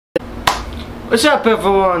What's up,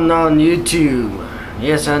 everyone on YouTube?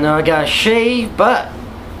 Yes, I know I got a shave, but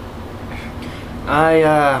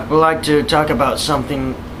I would like to talk about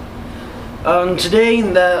something today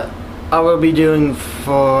that I will be doing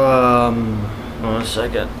for 1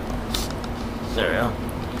 second. There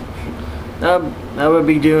we go. I will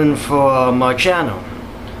be doing for my channel.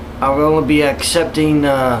 I will be accepting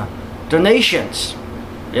donations.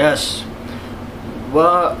 Yes.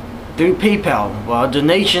 Well, through PayPal. Well,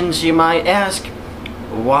 donations, you might ask.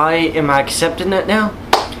 Why am I accepting it now?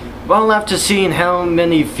 Well, after seeing how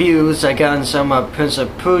many views I got in some Prince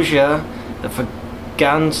of Persia, the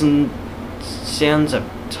Forgotten Sands of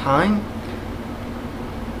Time.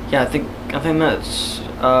 Yeah, I think that's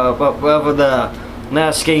whatever the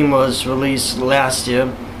last game was released last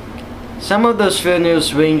year. Some of those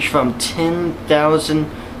videos range from 10,000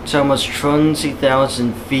 to almost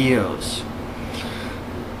 20,000 views.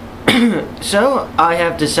 So I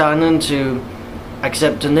have decided to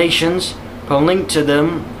accept donations, put a link to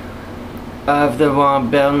them if they want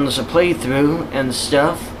buttons a playthrough and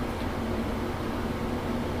stuff,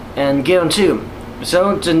 and give them to them.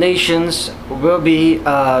 So donations will be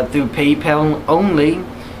through PayPal only.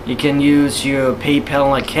 You can use your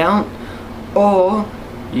PayPal account, or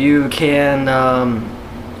you can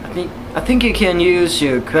I think you can use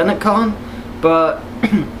your credit card, but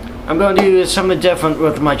I'm going to do something different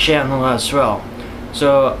with my channel as well.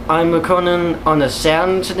 So I'm recording on a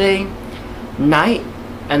Saturday night,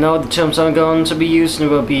 and all the terms I'm going to be using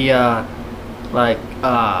will be the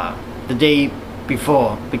day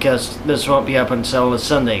before, because this won't be up until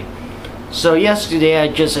Sunday. So yesterday I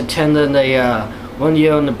just attended a 1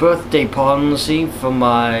 year on the birthday party for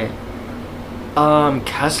my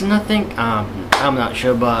cousin, I think. I'm not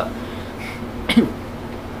sure, but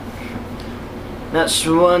that's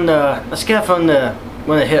one. That's kind of fun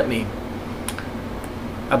when it hit me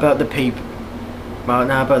about the PayPal. Well,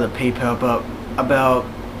 not about the PayPal, but about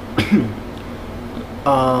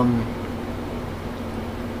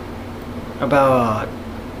about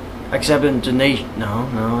accepting donation. No,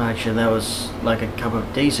 actually that was like a couple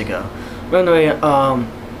of days ago. But anyway,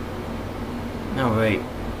 no wait.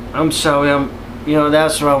 I'm sorry.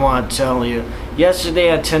 That's what I want to tell you.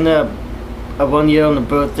 Yesterday I attended a 1 year on the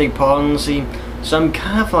birthday party. So I'm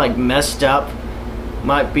kind of like messed up.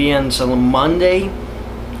 Might be until Monday.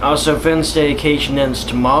 Also, Finn's dedication ends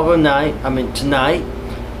tomorrow night. Tonight.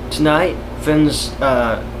 Tonight, Finn's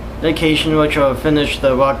dedication, which I'll finish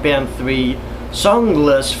the Rock Band 3 song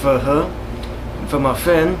list for her, for my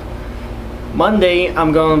Finn. Monday,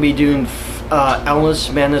 I'm going to be doing Alice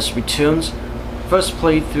Madness Returns. First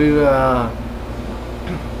playthrough.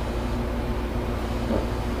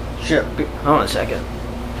 Shit, hold on a second.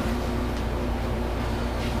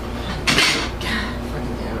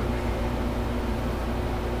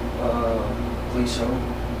 Please hold.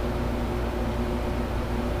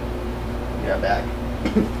 Yeah, back.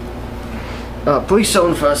 Please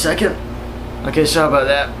hold for a second. Okay, sorry about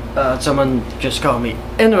that. Someone just called me.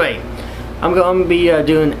 Anyway, I'm going to be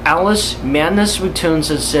doing Alice Madness Returns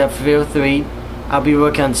instead of 3. I'll be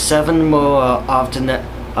working on 7 more often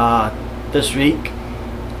this week.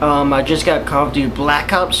 I just got Call of Duty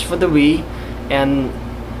Black Ops for the Wii, and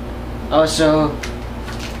also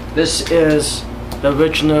this is the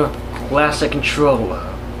original classic controller.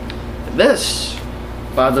 This,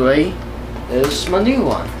 by the way, is my new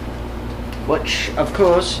one, which of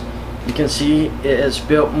course you can see it is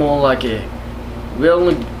built more like a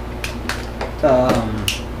real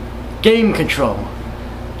game controller.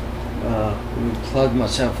 Let me plug my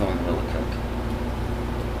cell phone really quick.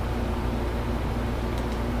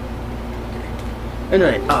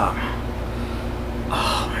 Anyway, oh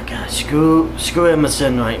my god, screw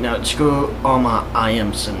Emerson right now. Screw all my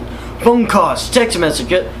IMs and phone calls, text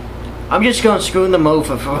messages. I'm just gonna screw them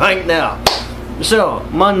over for right now. So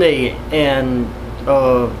Monday and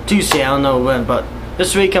Tuesday, I don't know when, but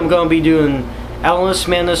this week I'm gonna be doing Alice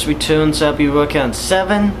Madness Returns. I'll be working on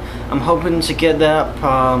 7. I'm hoping to get that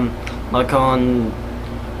like on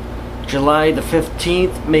July the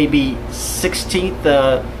 15th, maybe 16th,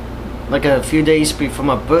 like a few days before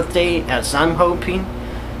my birthday, as I'm hoping.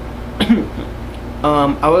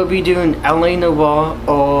 I will be doing LA Noir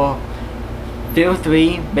or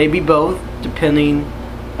 3, maybe both, depending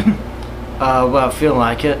what I feel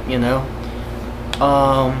like it, you know.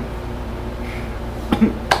 I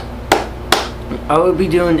will be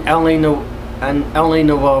doing LA Noir and LA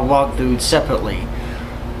Noir walkthrough separately.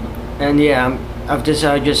 And yeah, I've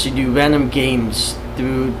decided just to do random games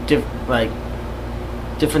through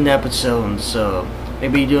different episodes, so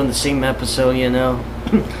maybe doing the same episode, you know.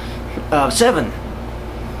 7.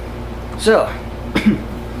 So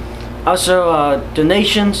Also,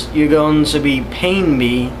 donations, you're going to be paying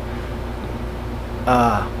me.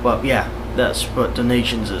 Well, yeah, that's what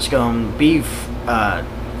donations is going to be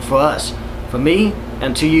for us, for me,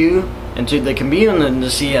 and to you, and to the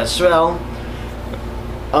community as well.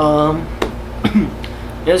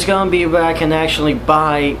 It's going to be where I can actually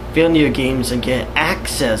buy video games and get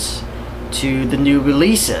access to the new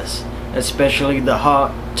releases, especially the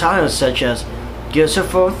hot titles such as Gears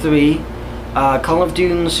of War 3, Call of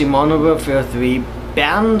Duty Modern Warfare 3,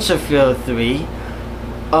 Battlefield 3,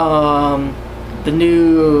 the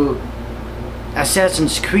new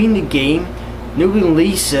Assassin's Creed game, new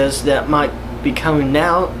releases that might be coming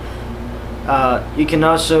out. You can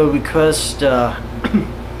also request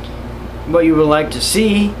what you would like to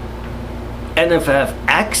see, and if I have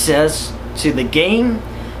access to the game,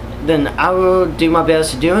 then I will do my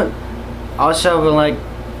best to do it. Also, I would like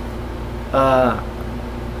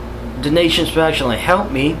donations will actually help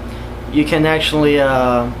me. You can actually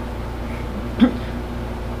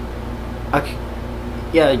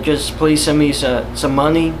yeah, just please send me some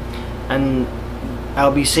money, and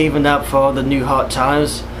I'll be saving up for all the new hot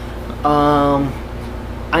tires.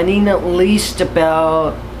 I need at least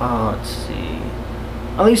about let's see,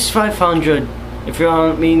 at least 500 if you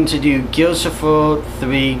want me to do Gears of War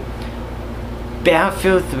 3,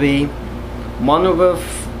 Battlefield 3, Modern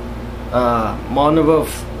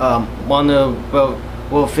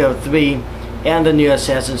Warfare 3, and the new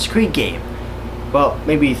Assassin's Creed game. Well,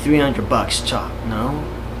 maybe $300 top. No?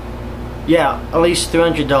 Yeah, at least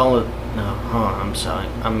 $300. No, I'm sorry.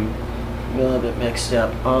 I'm a little bit mixed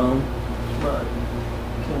up. But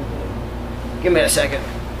give me a second.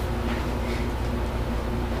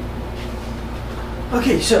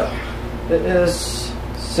 Okay, so it is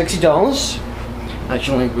 $60.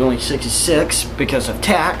 Actually, really 66 because of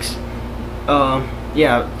tax.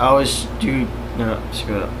 Yeah, I always do. No,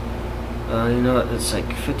 screw it. You know, it's like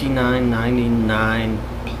 $59.99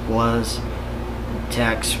 plus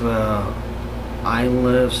tax where I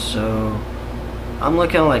live, so I'm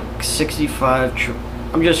looking at like 65.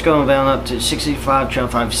 I'm just going down up to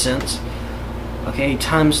 65.25 cents. Okay,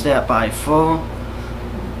 times that by 4.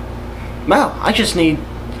 Wow, I just need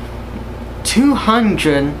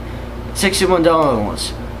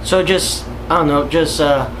 $261. So just, I don't know, just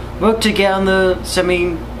work together, send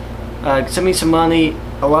me some money.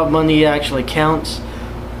 A lot of money actually counts,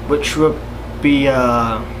 which would be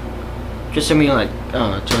just send me like, I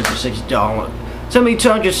don't know, $260. Send me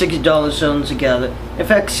 $260 sewn together. In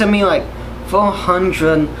fact, send me like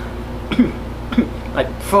 400,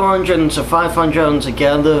 like 400 to 500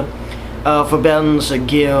 together for balance of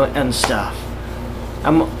gear and stuff.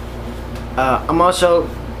 I'm also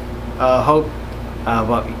hope,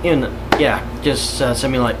 well, you know, yeah, just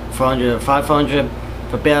send me like 400 or 500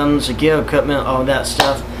 for balance of gear, equipment, all that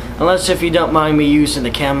stuff. Unless if you don't mind me using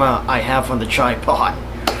the camera I have on the tripod.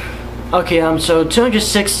 Okay, so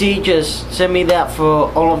 260, just send me that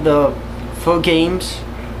for all of the 4 games.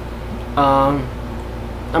 I'm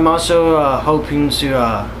also hoping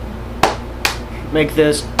to make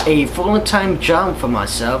this a full-time job for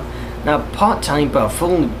myself. Not part-time, but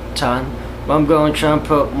full-time. But I'm going to try and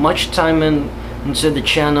put much time into the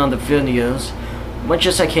channel and the videos, much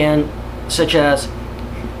as I can, such as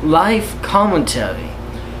live commentary.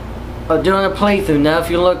 Doing a playthrough. Now if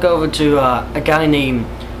you look over to a guy named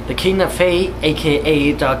the King of Fate,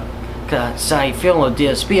 aka Dr. Saifilo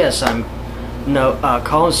DSP as I'm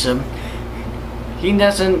calls him, he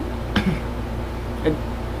doesn't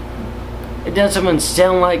it doesn't even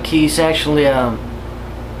sound like he's actually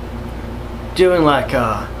doing like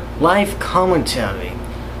live commentary,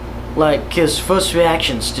 like his first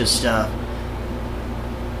reactions to stuff.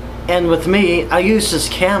 And with me, I use this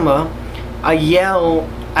camera, I yell,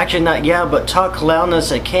 actually not yell, but talk loud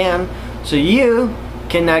as I can, so you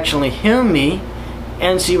can actually hear me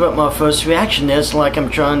and see what my first reaction is, like I'm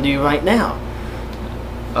trying to do right now.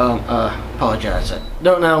 Apologize. I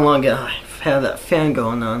don't know how long I've had that fan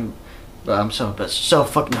going on, but I'm so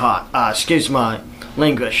fucking hot. Excuse my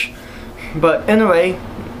language. But anyway,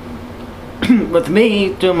 with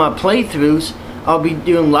me doing my playthroughs, I'll be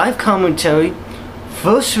doing live commentary,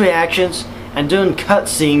 first reactions, and doing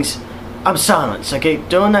cutscenes. I'm silent, okay?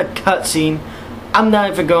 During that cutscene, I'm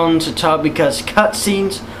not even going to talk because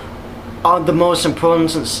cutscenes are the most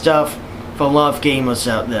important stuff for a lot of gamers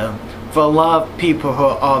out there. For a lot of people who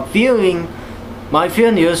are viewing my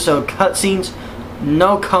videos, so cutscenes,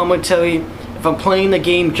 no commentary. If I'm playing the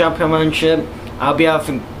game, jumping around shit, I'll be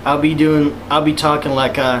talking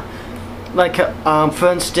like for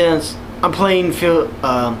instance, I'm playing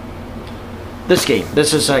this game.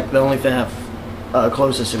 This is like the only thing I have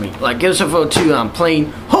closest to me. Like Gears of War 2, I'm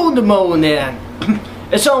playing. Holy the mode then.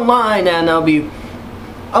 It's online and I'll be...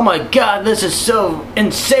 Oh my god, this is so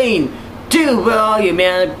insane. Dude, where are you,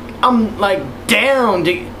 man? I'm like down.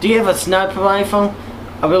 Do you have a sniper rifle?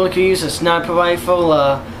 I really could use a sniper rifle.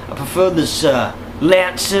 I prefer this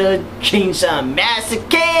Lancer Chainsaw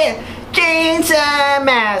Massacre. Chainsaw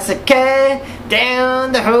Massacre.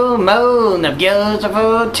 Down the whole mode of Gears of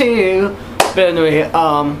War 2. But anyway,